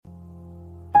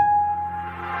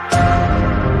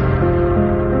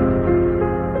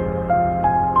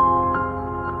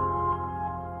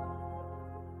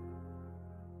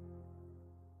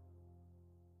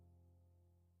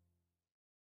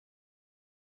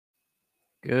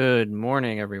Good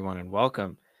morning, everyone, and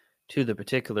welcome to the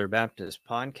Particular Baptist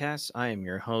Podcast. I am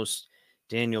your host,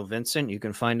 Daniel Vincent. You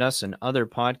can find us and other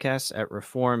podcasts at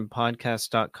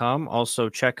reformpodcast.com. Also,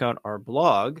 check out our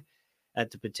blog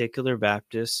at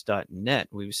theparticularbaptist.net.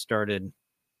 We've started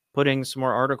putting some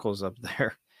more articles up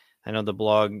there. I know the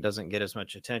blog doesn't get as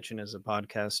much attention as the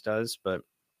podcast does, but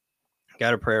got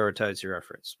to prioritize your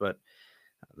efforts. But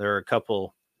there are a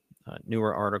couple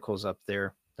newer articles up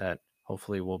there that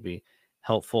hopefully will be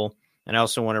helpful. And I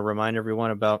also want to remind everyone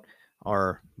about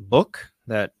our book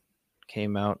that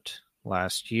came out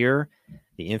last year,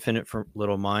 The Infinite for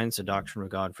Little Minds, A Doctrine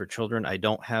of God for Children. I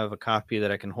don't have a copy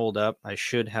that I can hold up. I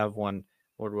should have one,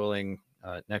 Lord willing,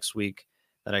 next week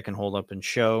that I can hold up and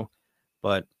show.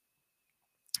 But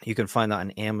you can find that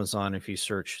on Amazon if you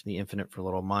search The Infinite for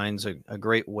Little Minds, a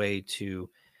great way to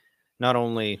not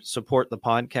only support the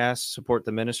podcast, support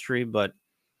the ministry, but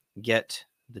get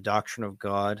the doctrine of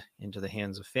God into the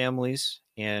hands of families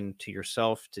and to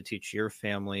yourself to teach your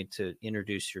family, to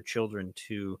introduce your children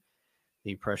to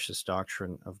the precious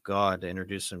doctrine of God, to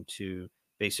introduce them to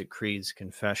basic creeds,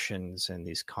 confessions, and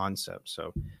these concepts.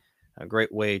 So a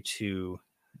great way to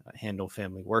handle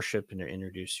family worship and to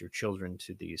introduce your children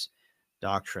to these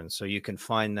doctrines. So you can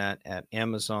find that at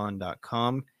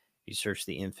amazon.com. You search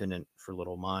The Infinite for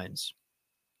Little Minds.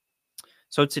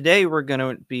 So today we're going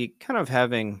to be kind of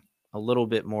having a little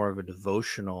bit more of a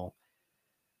devotional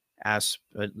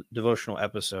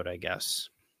episode, I guess.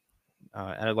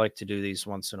 And I'd like to do these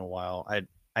once in a while.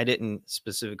 I didn't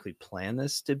specifically plan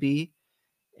this to be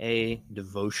a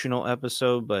devotional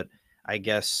episode, but I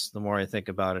guess the more I think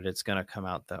about it, it's going to come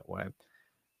out that way.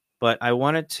 But I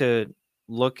wanted to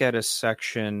look at a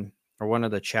section or one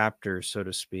of the chapters, so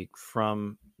to speak,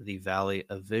 from the Valley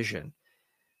of Vision.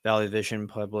 Valley of Vision,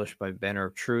 published by Banner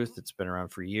of Truth. It's been around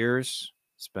for years.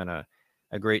 It's been a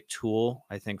great tool,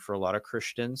 I think, for a lot of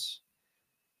Christians.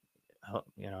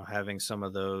 Having some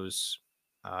of those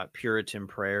Puritan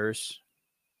prayers.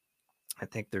 I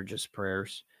think they're just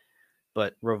prayers,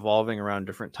 but revolving around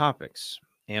different topics.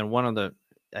 And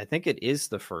I think it is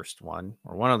the first one,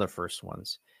 or one of the first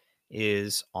ones,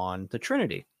 is on the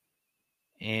Trinity.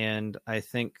 And I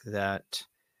think that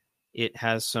it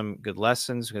has some good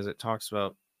lessons because it talks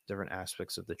about different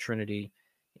aspects of the Trinity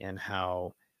and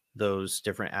how those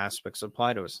different aspects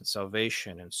apply to us in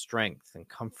salvation and strength and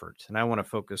comfort. And I want to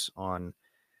focus on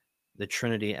the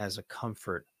Trinity as a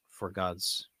comfort for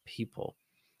God's people.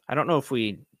 I don't know if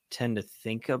we tend to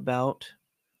think about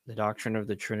the doctrine of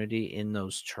the Trinity in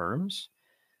those terms.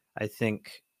 I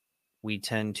think we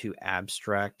tend to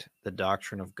abstract the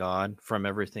doctrine of God from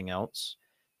everything else.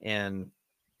 And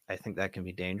I think that can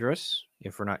be dangerous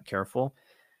if we're not careful.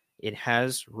 It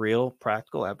has real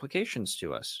practical applications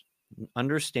to us.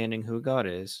 Understanding who God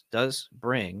is does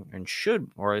bring and should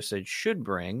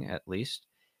bring at least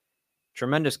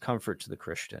tremendous comfort to the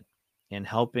Christian in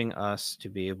helping us to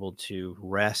be able to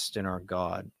rest in our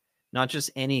God, not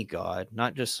just any God,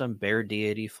 not just some bare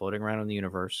deity floating around in the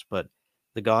universe, but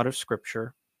the God of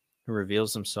Scripture who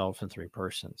reveals himself in three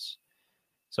persons.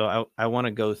 So I want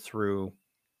to go through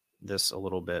this a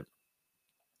little bit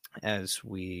as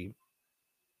we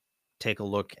take a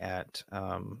look at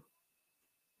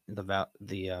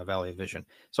the Valley of Vision.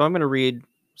 So I'm going to read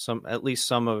at least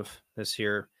some of this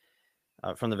here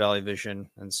from the Valley of Vision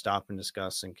and stop and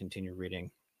discuss and continue reading.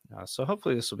 So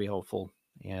hopefully this will be helpful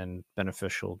and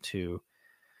beneficial to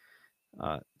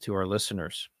our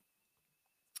listeners.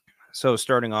 So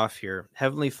starting off here,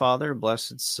 Heavenly Father,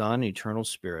 Blessed Son, Eternal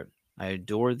Spirit, I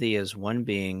adore thee as one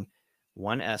being,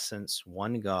 one essence,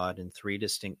 one God in three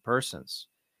distinct persons,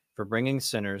 for bringing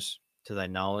sinners to thy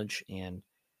knowledge and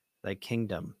thy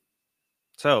kingdom.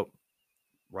 So,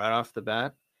 right off the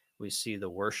bat, we see the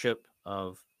worship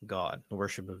of God, the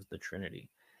worship of the Trinity,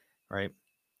 right?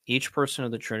 Each person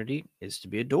of the Trinity is to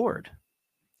be adored,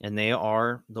 and they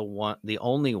are the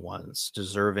only ones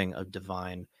deserving of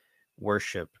divine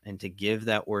worship, and to give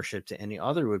that worship to any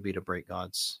other would be to break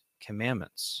God's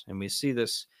commandments. And we see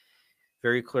this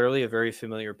very clearly, a very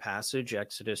familiar passage,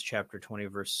 Exodus chapter 20,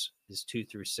 verses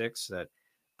 2-6, that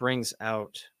brings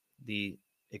out the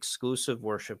exclusive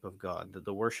worship of God, that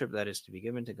the worship that is to be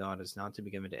given to God is not to be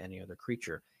given to any other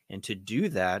creature. And to do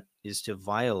that is to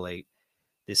violate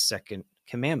this second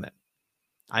commandment.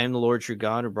 I am the Lord your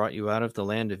God who brought you out of the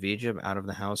land of Egypt, out of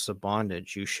the house of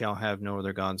bondage. You shall have no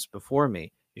other gods before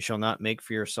me. You shall not make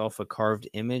for yourself a carved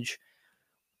image,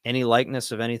 any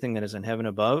likeness of anything that is in heaven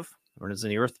above, or is in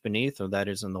the earth beneath, or that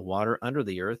is in the water under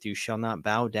the earth. You shall not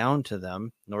bow down to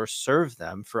them, nor serve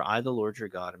them, for I, the Lord your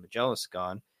God, am a jealous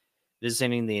God,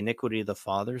 visiting the iniquity of the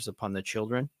fathers upon the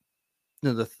children,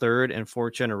 to the third and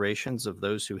fourth generations of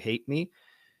those who hate me,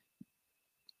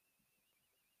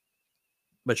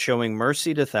 but showing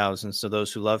mercy to thousands, to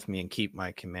those who love me and keep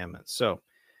my commandments. So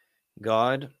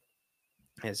God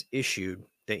has issued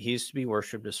that he is to be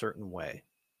worshipped a certain way.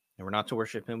 And we're not to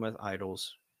worship him with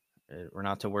idols. We're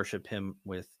not to worship him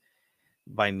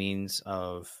by means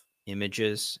of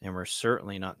images, and we're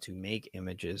certainly not to make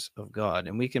images of God.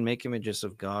 And we can make images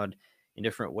of God in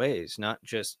different ways, not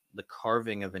just the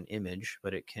carving of an image,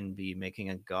 but it can be making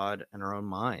a God in our own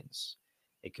minds.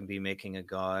 It can be making a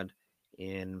God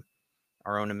in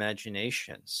our own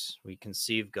imaginations. We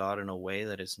conceive God in a way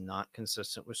that is not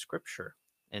consistent with Scripture.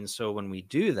 And so when we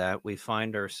do that, we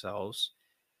find ourselves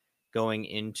going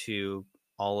into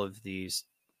all of these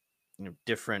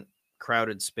different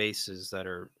crowded spaces that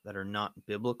are not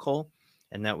biblical,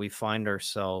 and that we find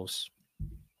ourselves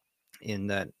in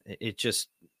that it just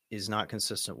is not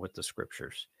consistent with the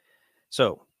Scriptures.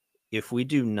 So if we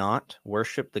do not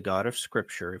worship the God of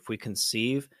Scripture, if we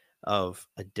conceive of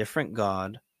a different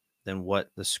God than what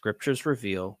the Scriptures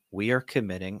reveal, we are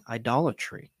committing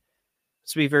idolatry.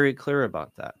 Let's be very clear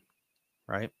about that,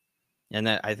 right? And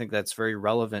that, I think that's very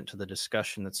relevant to the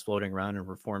discussion that's floating around in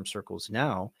Reformed circles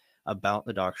now about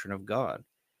the doctrine of God.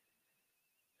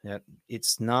 That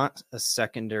it's not a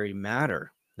secondary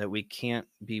matter, that we can't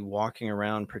be walking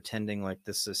around pretending like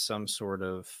this is some sort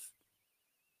of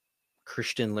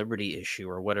Christian liberty issue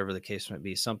or whatever the case might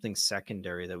be, something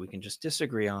secondary that we can just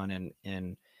disagree on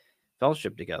and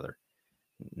fellowship together.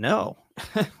 No,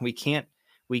 we can't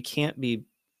be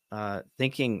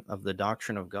thinking of the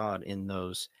doctrine of God in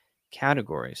those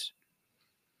categories.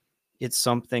 It's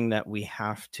something that we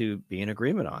have to be in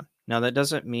agreement on. Now, that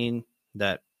doesn't mean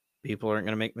that people aren't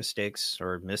going to make mistakes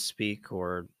or misspeak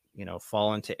or,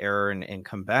 fall into error and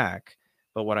come back.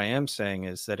 But what I am saying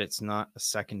is that it's not a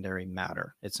secondary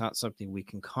matter. It's not something we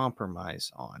can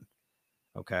compromise on.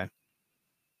 Okay.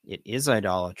 It is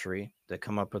idolatry to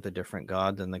come up with a different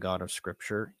God than the God of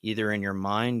Scripture, either in your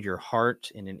mind, your heart,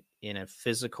 in a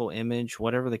physical image,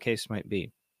 whatever the case might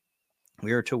be.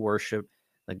 We are to worship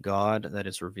the God that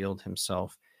has revealed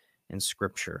himself in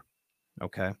Scripture.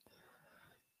 Okay.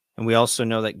 And we also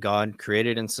know that God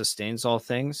created and sustains all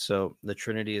things. So the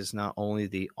Trinity is not only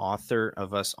the author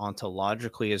of us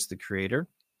ontologically as the creator,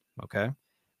 okay,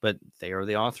 but they are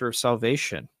the author of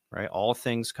salvation, right? All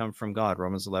things come from God,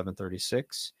 Romans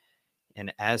 11:36.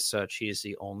 And as such, he is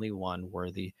the only one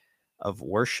worthy of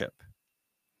worship,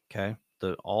 okay?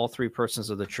 All three persons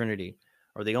of the Trinity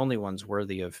are the only ones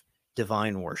worthy of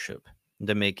divine worship. And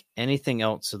to make anything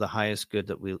else of the highest good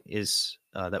that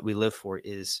we live for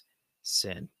is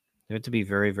sin. You have to be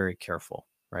very, very careful,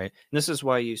 right? And this is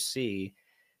why you see,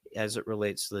 as it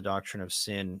relates to the doctrine of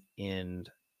sin, in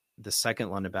the Second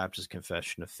London Baptist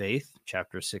Confession of Faith,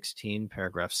 chapter 16,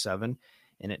 paragraph 7,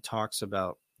 and it talks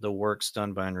about the works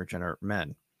done by unregenerate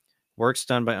men. Works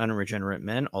done by unregenerate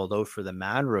men, although for the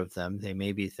matter of them, they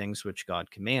may be things which God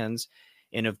commands,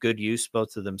 and of good use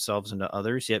both to themselves and to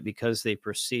others, yet because they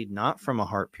proceed not from a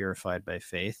heart purified by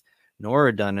faith, nor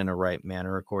are done in a right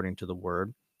manner according to the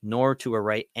word, nor to a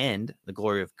right end, the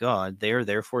glory of God, they are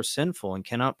therefore sinful and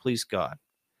cannot please God.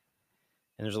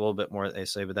 And there's a little bit more that they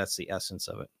say, but that's the essence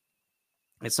of it.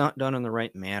 It's not done in the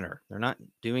right manner. They're not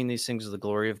doing these things of the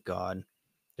glory of God.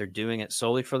 They're doing it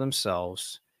solely for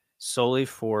themselves, solely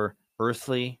for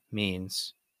earthly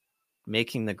means,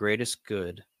 making the greatest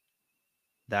good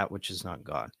that which is not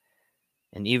God.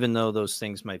 And even though those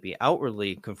things might be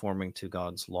outwardly conforming to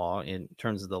God's law in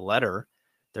terms of the letter,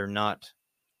 they're not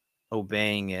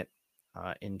obeying it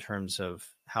in terms of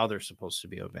how they're supposed to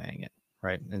be obeying it,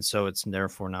 right? And so it's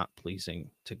therefore not pleasing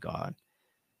to God.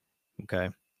 Okay,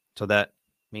 so that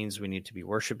means we need to be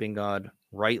worshiping God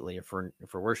rightly. If we're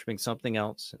worshiping something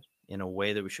else in a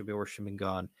way that we should be worshiping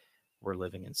God, we're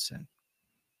living in sin.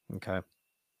 Okay,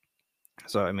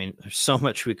 so I mean, there's so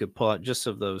much we could pull out just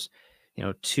of those,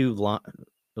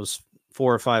 those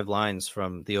 4 or 5 lines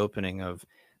from the opening of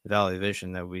the Valley of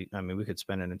Vision that we could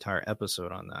spend an entire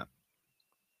episode on that.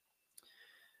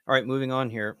 All right, moving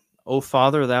on here. O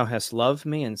Father, thou hast loved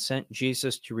me and sent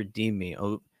Jesus to redeem me.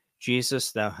 O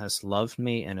Jesus, thou hast loved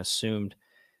me and assumed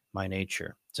my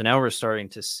nature. So now we're starting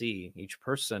to see each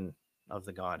person of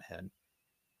the Godhead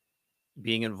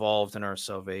being involved in our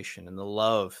salvation and the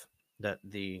love that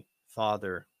the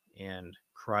Father and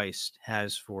Christ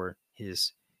has for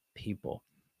his people.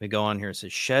 We go on here. It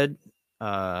says,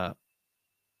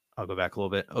 I'll go back a little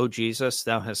bit. O Jesus,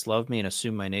 thou hast loved me and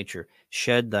assumed my nature.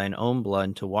 Shed thine own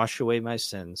blood to wash away my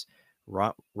sins,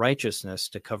 righteousness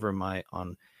to cover my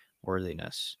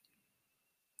unworthiness.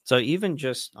 So even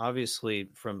just obviously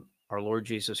from our Lord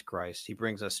Jesus Christ, he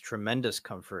brings us tremendous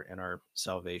comfort in our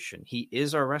salvation. He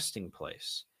is our resting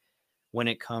place when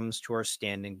it comes to our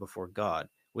standing before God.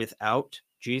 Without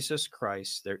Jesus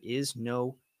Christ, there is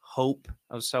no hope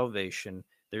of salvation.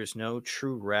 There's no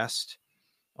true rest,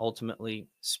 ultimately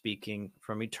speaking,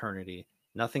 from eternity,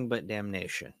 nothing but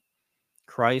damnation.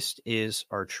 Christ is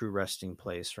our true resting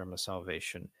place from a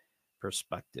salvation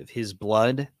perspective. His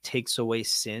blood takes away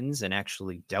sins and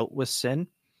actually dealt with sin.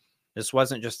 This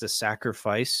wasn't just a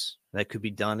sacrifice that could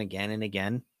be done again and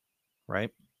again,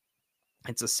 right?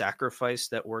 It's a sacrifice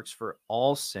that works for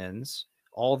all sins,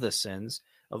 all the sins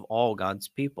of all God's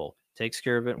people. Takes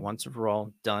care of it once and for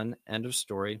all, done, end of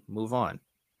story, move on.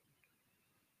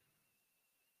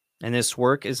 And this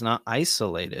work is not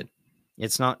isolated.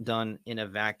 It's not done in a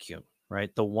vacuum,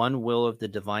 right? The one will of the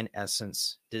divine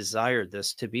essence desired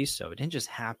this to be so. It didn't just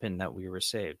happen that we were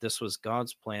saved. This was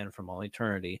God's plan from all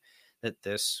eternity that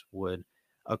this would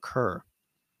occur,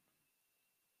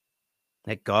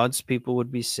 that God's people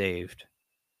would be saved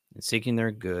and seeking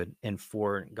their good and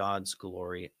for God's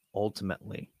glory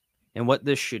ultimately. And what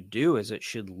this should do is it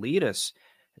should lead us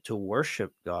to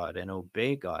worship God and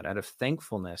obey God out of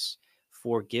thankfulness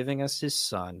for giving us his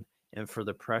son and for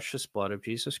the precious blood of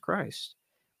Jesus Christ.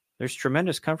 There's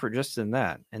tremendous comfort just in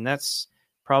that. And that's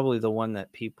probably the one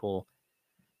that people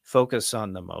focus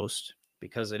on the most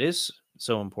because it is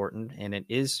so important and it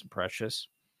is precious.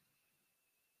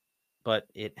 But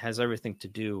it has everything to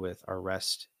do with our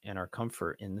rest and our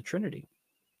comfort in the Trinity,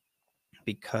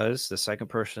 because the second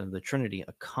person of the Trinity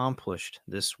accomplished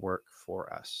this work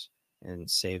for us in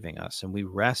saving us, and we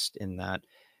rest in that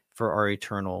for our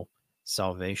eternal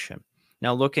salvation.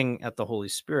 Now, looking at the Holy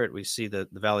Spirit, we see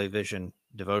that the Valley Vision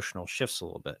devotional shifts a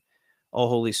little bit. O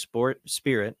Holy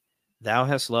Spirit, thou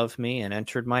hast loved me and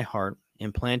entered my heart,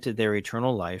 implanted their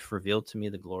eternal life, revealed to me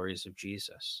the glories of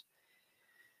Jesus.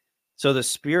 So the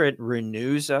Spirit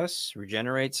renews us,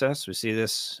 regenerates us. We see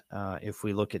this if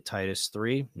we look at Titus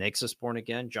 3, makes us born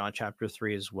again. John chapter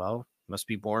 3 as well. Must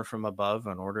be born from above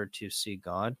in order to see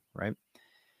God, right?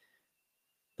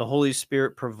 The Holy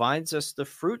Spirit provides us the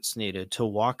fruits needed to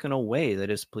walk in a way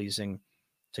that is pleasing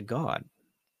to God.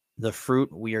 The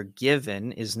fruit we are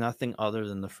given is nothing other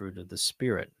than the fruit of the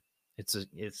Spirit.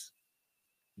 It's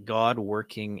God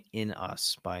working in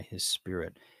us by his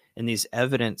Spirit. And these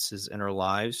evidences in our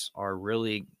lives are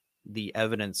really the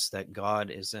evidence that God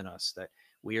is in us, that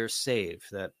we are saved,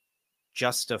 that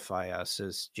justify us,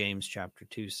 as James chapter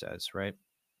 2 says, right?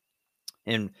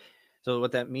 And so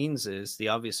what that means is, the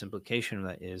obvious implication of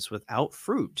that is, without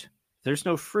fruit, if there's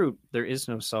no fruit, there is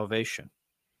no salvation.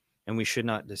 And we should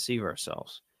not deceive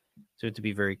ourselves. So we have to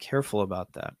be very careful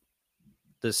about that.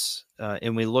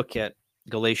 And we look at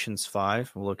Galatians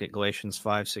 5. We'll look at Galatians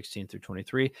 5, 16 through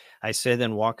 23. I say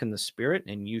then, walk in the Spirit,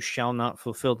 and you shall not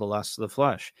fulfill the lusts of the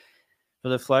flesh. For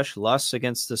the flesh lusts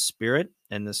against the Spirit,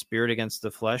 and the Spirit against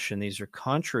the flesh, and these are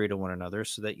contrary to one another,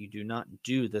 so that you do not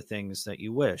do the things that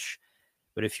you wish.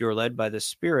 But if you are led by the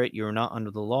Spirit, you are not under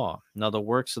the law. Now the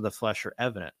works of the flesh are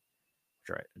evident,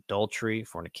 which are adultery,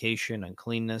 fornication,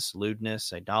 uncleanness,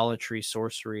 lewdness, idolatry,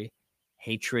 sorcery,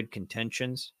 hatred,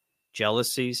 contentions,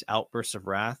 jealousies, outbursts of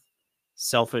wrath,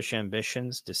 selfish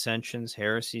ambitions, dissensions,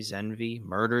 heresies, envy,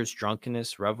 murders,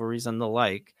 drunkenness, revelries, and the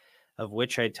like, of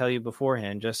which I tell you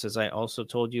beforehand, just as I also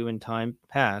told you in time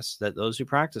past, that those who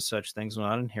practice such things will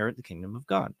not inherit the kingdom of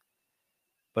God.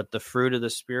 But the fruit of the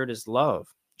Spirit is love,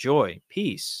 joy,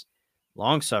 peace,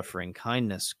 long-suffering,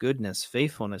 kindness, goodness,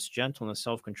 faithfulness, gentleness,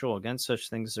 self-control. Against such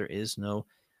things there is no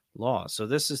law. So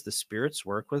this is the Spirit's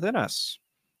work within us,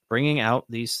 bringing out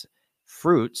these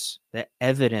fruits that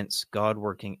evidence God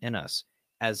working in us,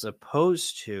 as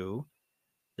opposed to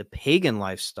the pagan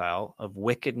lifestyle of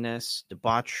wickedness,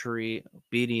 debauchery,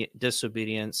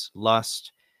 disobedience,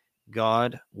 lust.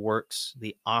 God works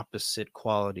the opposite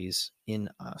qualities in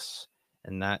us,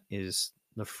 and that is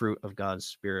the fruit of God's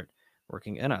Spirit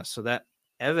working in us. So that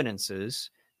evidences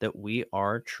that we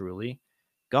are truly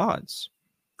God's.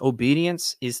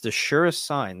 Obedience is the surest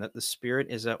sign that the Spirit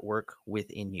is at work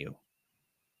within you.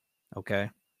 Okay?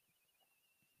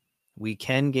 We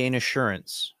can gain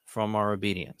assurance from our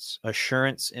obedience.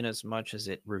 Assurance in as much as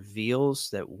it reveals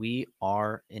that we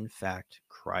are, in fact,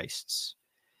 Christ's.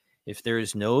 If there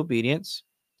is no obedience,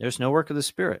 there's no work of the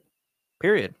Spirit,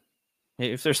 period.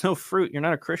 If there's no fruit, you're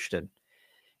not a Christian.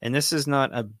 And this is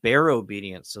not a bare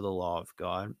obedience to the law of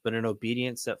God, but an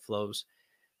obedience that flows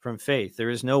from faith. There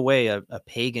is no way a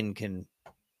pagan can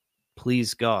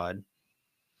please God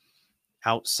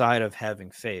outside of having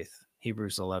faith.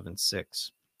 Hebrews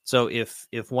 11:6. So if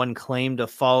one claimed to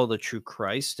follow the true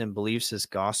Christ and believes his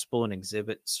gospel and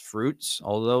exhibits fruits,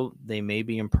 although they may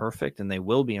be imperfect and they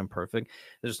will be imperfect,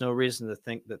 there's no reason to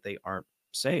think that they aren't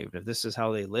saved. If this is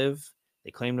how they live,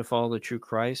 they claim to follow the true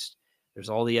Christ, there's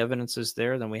all the evidences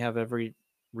there, then we have every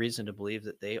reason to believe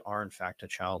that they are, in fact, a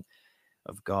child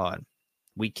of God.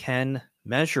 We can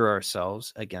measure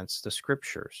ourselves against the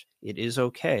scriptures. It is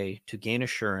okay to gain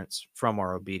assurance from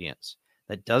our obedience.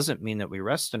 That doesn't mean that we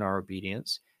rest in our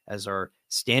obedience as our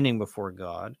standing before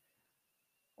God,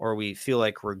 or we feel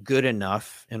like we're good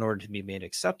enough in order to be made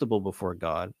acceptable before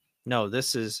God. No,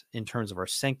 this is in terms of our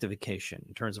sanctification,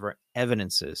 in terms of our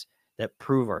evidences that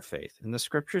prove our faith. And the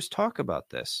scriptures talk about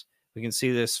this. We can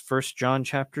see this 1 John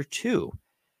chapter 2,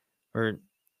 where it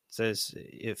says,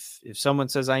 if someone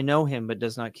says, I know him, but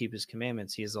does not keep his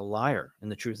commandments, he is a liar,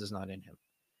 and the truth is not in him,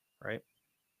 right?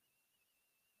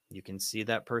 You can see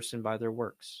that person by their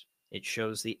works. It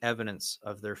shows the evidence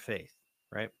of their faith,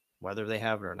 right? Whether they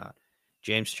have it or not.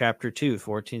 James chapter 2,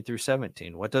 14 through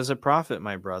 17. What does it profit,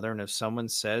 my brother? And if someone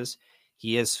says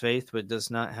he has faith but does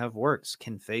not have works,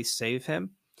 can faith save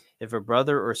him? If a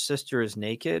brother or sister is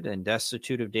naked and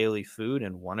destitute of daily food,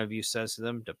 and one of you says to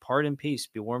them, depart in peace,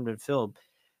 be warmed and filled,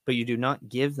 but you do not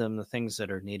give them the things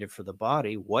that are needed for the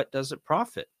body, what does it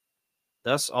profit?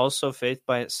 Thus also faith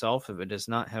by itself, if it does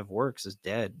not have works, is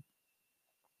dead.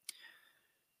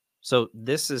 So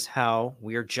this is how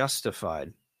we are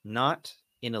justified, not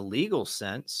in a legal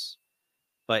sense,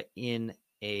 but in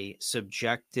a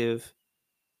subjective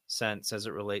sense as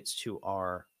it relates to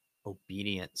our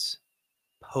obedience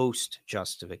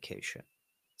post-justification.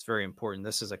 It's very important.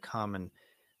 This is a common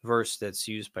verse that's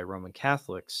used by Roman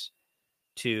Catholics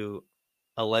to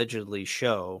allegedly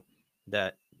show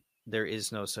that there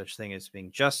is no such thing as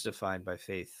being justified by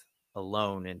faith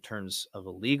alone in terms of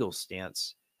a legal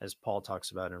stance, as Paul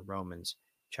talks about in Romans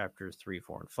chapters 3,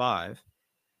 4, and 5.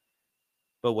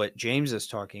 But what James is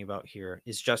talking about here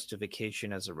is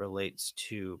justification as it relates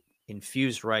to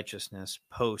infused righteousness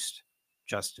post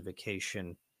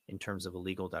justification in terms of a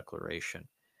legal declaration.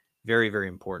 Very, very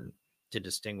important to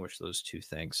distinguish those two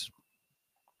things.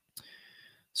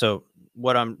 So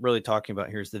what I'm really talking about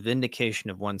here is the vindication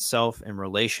of oneself in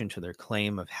relation to their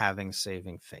claim of having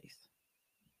saving faith.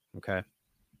 Okay?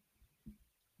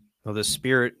 Well, the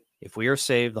Spirit, if we are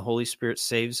saved, the Holy Spirit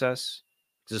saves us,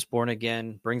 is born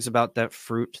again, brings about that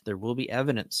fruit. There will be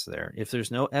evidence there. If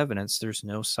there's no evidence, there's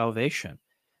no salvation.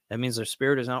 That means the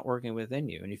Spirit is not working within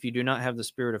you. And if you do not have the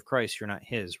Spirit of Christ, you're not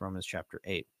his, Romans chapter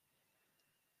 8.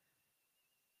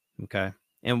 Okay?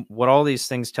 And what all these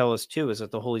things tell us, too, is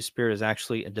that the Holy Spirit is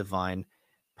actually a divine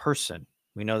person.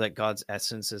 We know that God's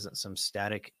essence isn't some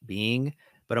static being,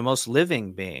 but a most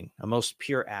living being, a most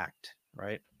pure act,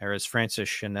 right? Or as Francis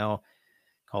Chanel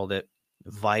called it,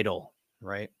 vital,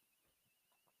 right?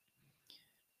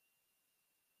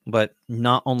 But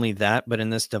not only that, but in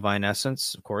this divine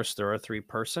essence, of course, there are three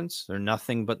persons. They're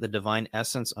nothing but the divine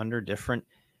essence under different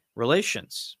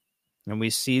relations. And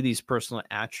we see these personal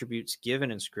attributes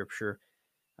given in Scripture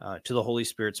to the Holy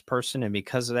Spirit's person. And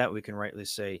because of that, we can rightly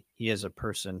say he is a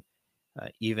person,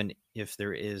 even if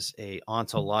there is a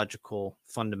ontological,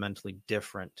 fundamentally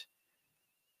different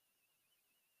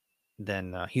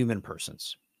than human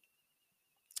persons.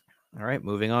 All right,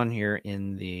 moving on here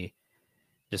in the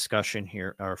discussion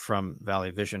here are from Valley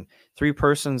Vision. Three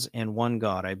persons and one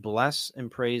God. I bless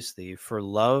and praise thee for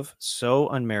love so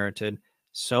unmerited,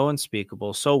 so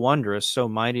unspeakable, so wondrous, so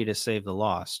mighty to save the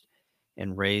lost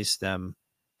and raise them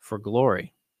for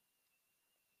glory.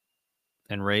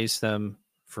 And raise them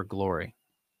for glory.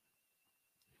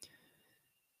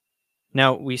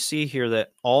 Now, we see here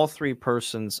that all three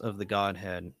persons of the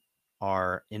Godhead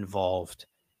are involved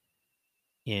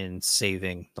in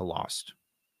saving the lost.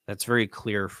 That's very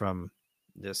clear from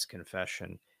this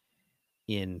confession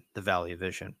in the Valley of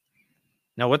Vision.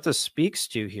 Now, what this speaks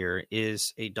to here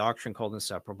is a doctrine called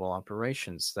inseparable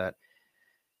operations, that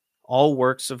all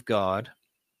works of God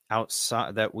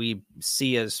outside that we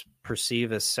see as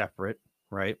perceive as separate,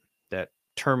 right, that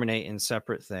terminate in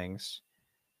separate things,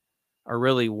 are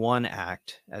really one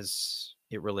act as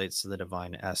it relates to the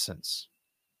divine essence.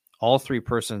 All three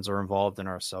persons are involved in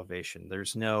our salvation.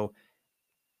 There's no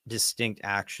distinct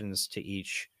actions to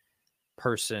each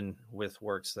person with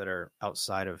works that are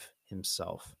outside of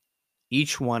himself.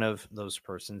 Each one of those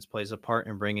persons plays a part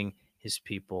in bringing his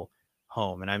people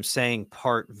home. And I'm saying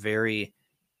part very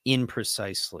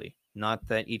imprecisely, not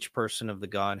that each person of the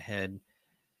Godhead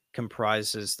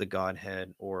comprises the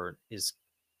Godhead or is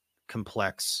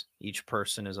complex. Each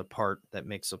person is a part that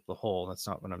makes up the whole. That's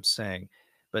not what I'm saying.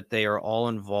 But they are all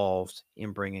involved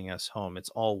in bringing us home. It's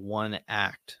all one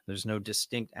act. There's no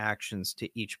distinct actions to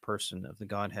each person of the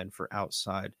Godhead for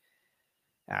outside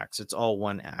acts. It's all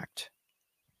one act.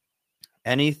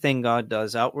 Anything God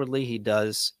does outwardly, he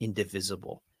does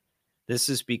indivisible. This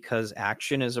is because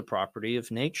action is a property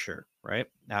of nature, right?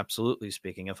 Absolutely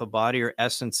speaking. If a body or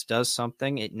essence does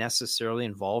something, it necessarily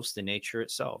involves the nature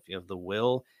itself. You have the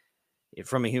will.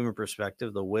 From a human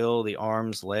perspective, the will, the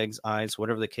arms, legs, eyes,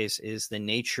 whatever the case is, the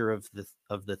nature of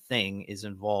the thing is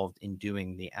involved in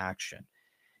doing the action.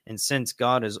 And since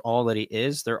God is all that he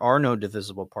is, there are no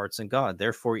divisible parts in God.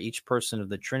 Therefore, each person of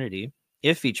the Trinity,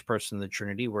 if each person of the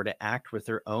Trinity were to act with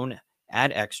their own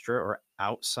ad extra or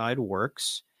outside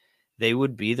works, they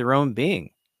would be their own being.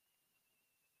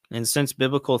 And since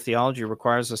biblical theology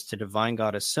requires us to define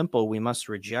God as simple, we must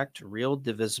reject real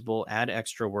divisible ad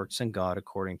extra works in God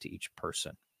according to each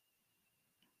person.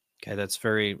 Okay, that's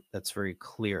very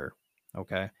clear.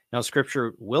 Okay. Now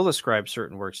scripture will ascribe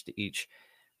certain works to each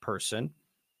person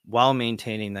while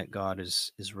maintaining that God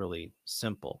is really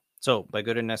simple. So, by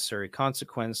good and necessary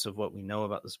consequence of what we know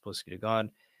about the simplicity of God,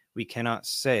 we cannot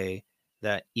say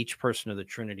that each person of the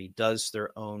Trinity does their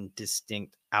own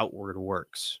distinct outward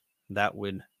works. That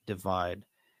would divide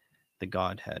the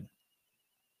Godhead.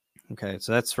 Okay,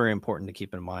 so that's very important to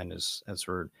keep in mind as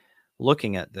we're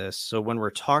looking at this. So when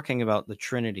we're talking about the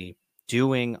Trinity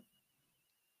doing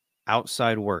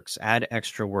outside works, add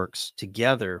extra works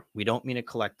together, we don't mean a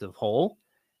collective whole,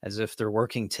 as if they're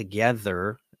working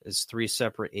together as three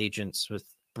separate agents with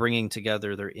bringing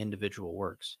together their individual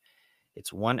works.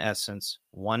 It's one essence,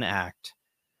 one act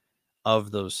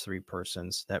of those three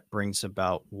persons that brings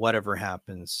about whatever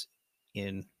happens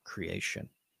in creation.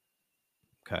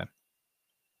 Okay.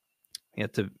 You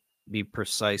have to be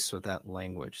precise with that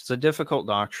language. It's a difficult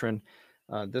doctrine.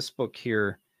 This book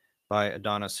here by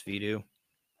Adonis Vidu,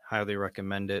 highly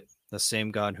recommend it. The Same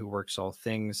God Who Works All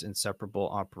Things, Inseparable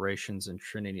Operations in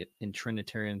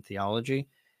Trinitarian Theology.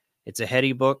 It's a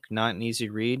heady book, not an easy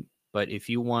read, but if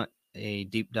you want a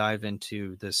deep dive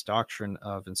into this doctrine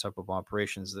of inseparable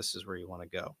operations, this is where you want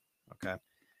to go. Okay.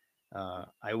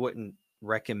 I wouldn't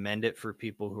recommend it for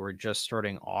people who are just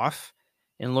starting off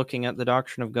in looking at the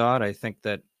doctrine of God. I think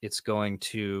that there's going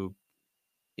to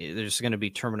be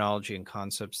terminology and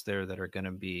concepts there that are going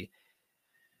to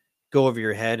go over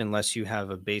your head unless you have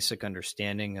a basic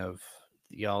understanding of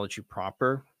theology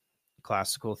proper,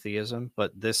 classical theism.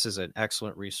 But this is an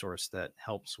excellent resource that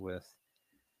helps with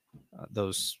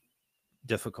those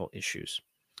difficult issues.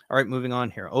 All right, moving on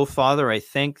here. Oh, Father, I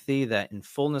thank thee that in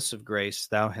fullness of grace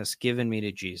thou hast given me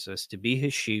to Jesus to be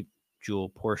his sheep, jewel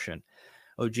portion.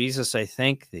 O Jesus, I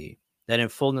thank thee that in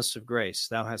fullness of grace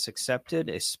thou hast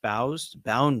accepted, espoused,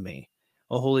 bound me.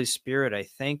 O Holy Spirit, I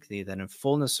thank thee that in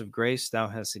fullness of grace thou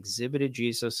hast exhibited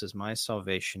Jesus as my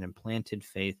salvation and planted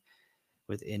faith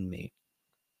within me.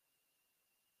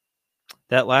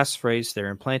 That last phrase there,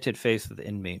 implanted faith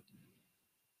within me,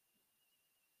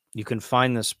 you can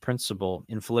find this principle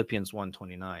in Philippians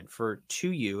 1:29. For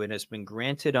to you it has been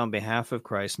granted on behalf of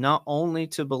Christ not only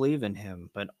to believe in him,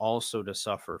 but also to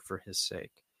suffer for his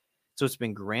sake. So it's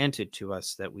been granted to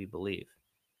us that we believe.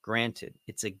 Granted,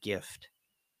 it's a gift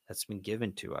that's been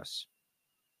given to us.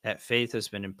 That faith has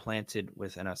been implanted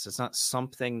within us. It's not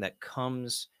something that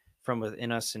comes from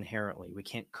within us inherently. We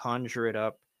can't conjure it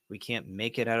up. We can't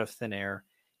make it out of thin air.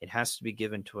 It has to be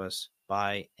given to us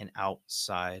by an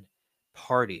outside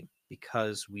party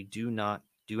because we do not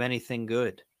do anything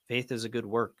good. Faith is a good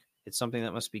work. It's something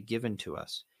that must be given to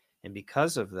us. And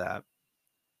because of that,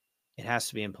 it has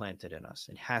to be implanted in us.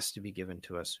 It has to be given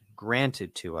to us,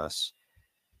 granted to us,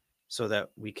 so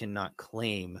that we cannot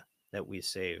claim that we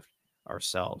saved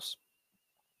ourselves.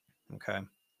 Okay?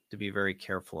 To be very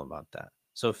careful about that.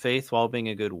 So faith, while being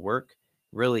a good work,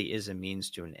 really is a means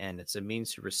to an end. It's a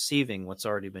means to receiving what's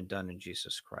already been done in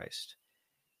Jesus Christ.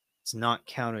 It's not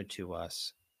counted to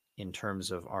us in terms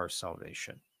of our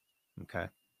salvation. Okay?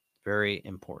 Very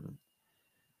important.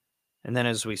 And then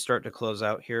as we start to close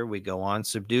out here, we go on.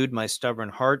 Subdued my stubborn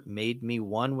heart, made me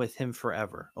one with him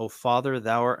forever. O Father,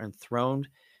 thou art enthroned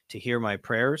to hear my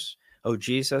prayers. O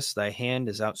Jesus, thy hand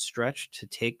is outstretched to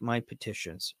take my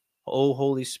petitions. O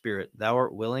Holy Spirit, thou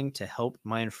art willing to help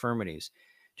my infirmities,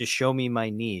 to show me my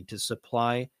need, to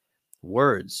supply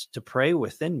words, to pray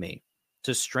within me,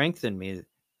 to strengthen me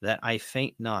that I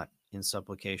faint not in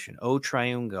supplication. O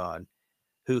triune God,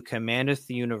 who commandeth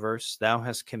the universe, thou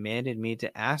hast commanded me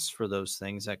to ask for those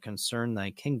things that concern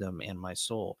thy kingdom and my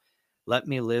soul. Let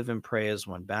me live and pray as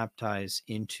one baptized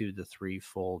into the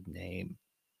threefold name.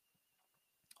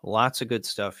 Lots of good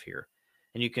stuff here.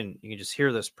 And you can just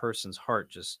hear this person's heart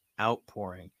just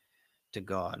outpouring to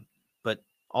God, but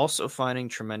also finding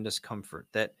tremendous comfort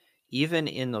that even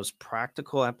in those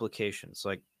practical applications,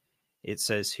 like it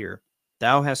says here,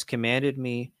 thou hast commanded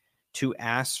me to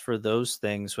ask for those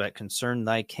things that concern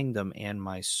thy kingdom and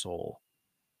my soul.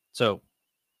 So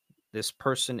this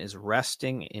person is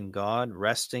resting in God,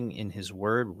 resting in his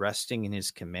word, resting in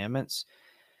his commandments,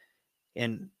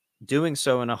 and doing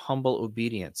so in a humble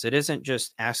obedience. It isn't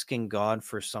just asking God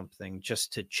for something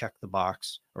just to check the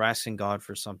box, or asking God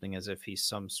for something as if he's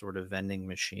some sort of vending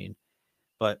machine,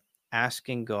 but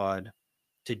asking God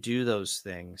to do those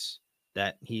things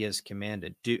that he has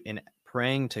commanded, and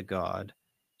praying to God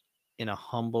in a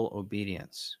humble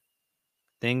obedience,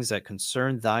 things that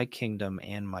concern thy kingdom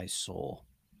and my soul.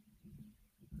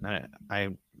 I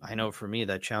know for me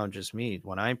that challenges me.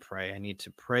 When I pray, I need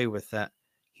to pray with that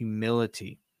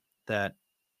humility, that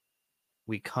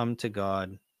we come to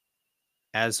God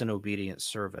as an obedient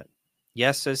servant.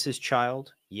 Yes, as his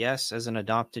child, yes, as an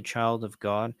adopted child of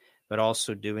God, but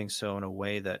also doing so in a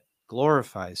way that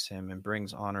glorifies him and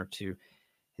brings honor to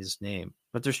his name.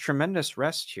 But there's tremendous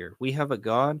rest here. We have a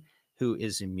God who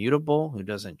is immutable, who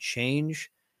doesn't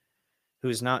change, who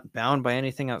is not bound by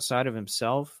anything outside of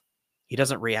himself. He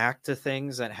doesn't react to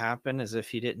things that happen as if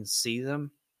he didn't see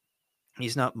them.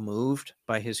 He's not moved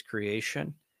by his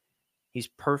creation. He's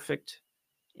perfect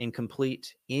and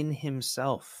complete in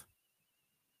himself.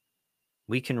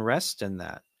 We can rest in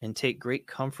that and take great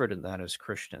comfort in that as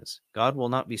Christians. God will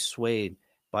not be swayed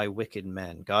by wicked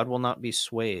men. God will not be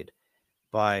swayed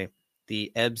by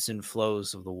the ebbs and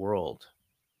flows of the world.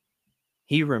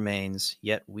 He remains,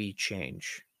 yet we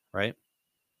change, right?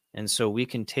 And so we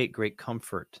can take great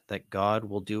comfort that God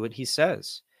will do what he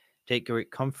says. Take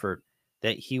great comfort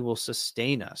that he will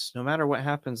sustain us no matter what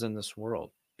happens in this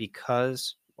world,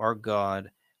 because our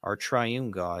God, our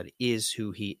triune God, is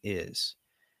who he is.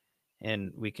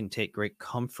 And we can take great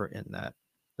comfort in that.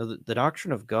 The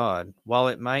doctrine of God, while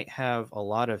it might have a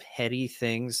lot of heady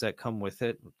things that come with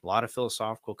it, a lot of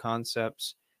philosophical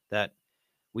concepts that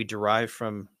we derive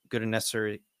from good and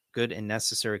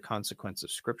necessary consequence of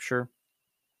Scripture,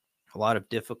 a lot of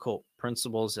difficult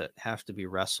principles that have to be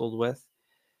wrestled with.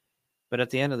 But at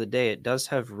the end of the day, it does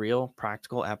have real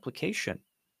practical application,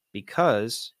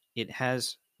 because it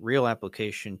has real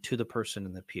application to the person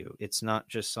in the pew. It's not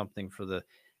just something for the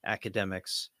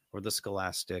academics or the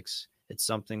scholastics. It's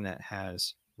something that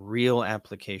has real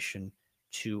application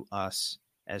to us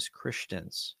as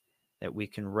Christians, that we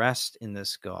can rest in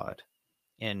this God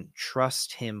and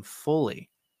trust him fully.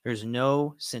 There's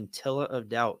no scintilla of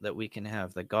doubt that we can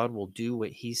have that God will do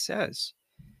what he says,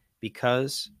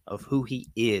 because of who he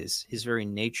is. His very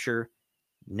nature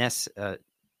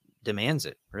demands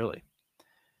it, really.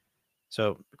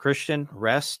 So, Christian,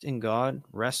 rest in God,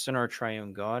 rest in our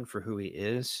triune God for who he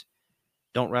is.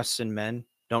 Don't rest in men,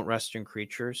 don't rest in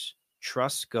creatures.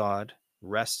 Trust God,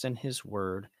 rest in his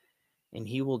word, and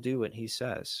he will do what he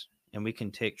says. And we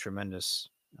can take tremendous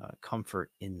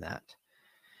comfort in that.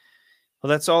 Well,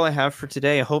 that's all I have for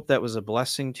today. I hope that was a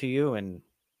blessing to you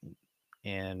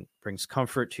and brings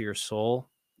comfort to your soul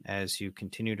as you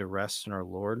continue to rest in our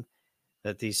Lord.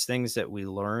 That these things that we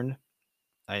learn,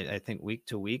 I think week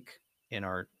to week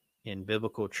in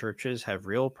biblical churches, have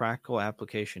real practical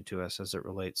application to us as it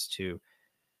relates to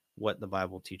what the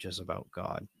Bible teaches about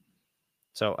God.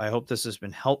 So I hope this has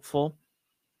been helpful.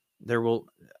 There will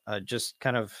just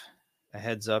kind of a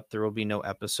heads up, there will be no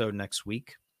episode next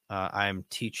week. I'm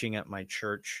teaching at my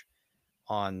church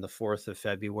on the 4th of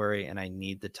February, and I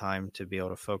need the time to be able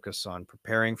to focus on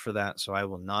preparing for that. So I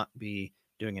will not be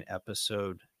doing an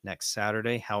episode next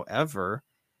Saturday. However,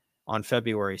 on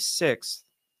February 6th,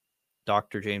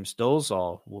 Dr. James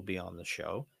Dolezal will be on the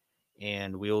show,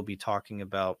 and we will be talking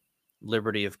about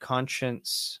liberty of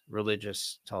conscience,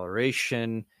 religious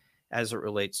toleration, as it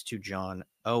relates to John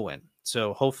Owen.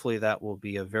 So hopefully that will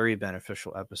be a very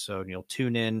beneficial episode, and you'll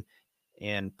tune in.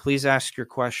 And please ask your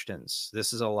questions.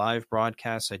 This is a live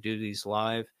broadcast. I do these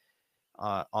live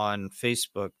on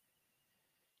Facebook,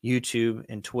 YouTube,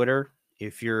 and Twitter.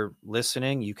 If you're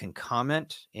listening, you can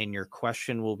comment, and your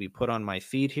question will be put on my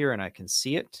feed here, and I can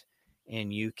see it.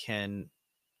 And you can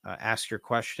ask your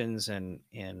questions, and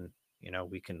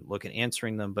we can look at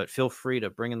answering them. But feel free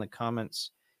to bring in the comments,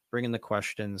 bring in the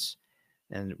questions,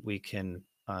 and we can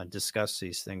discuss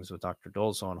these things with Dr.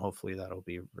 Dolezal, and hopefully that'll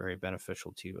be very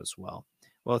beneficial to you as well.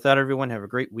 Well, with that, everyone, have a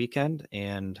great weekend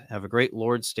and have a great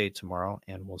Lord's Day tomorrow,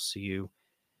 and we'll see you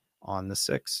on the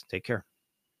 6th. Take care.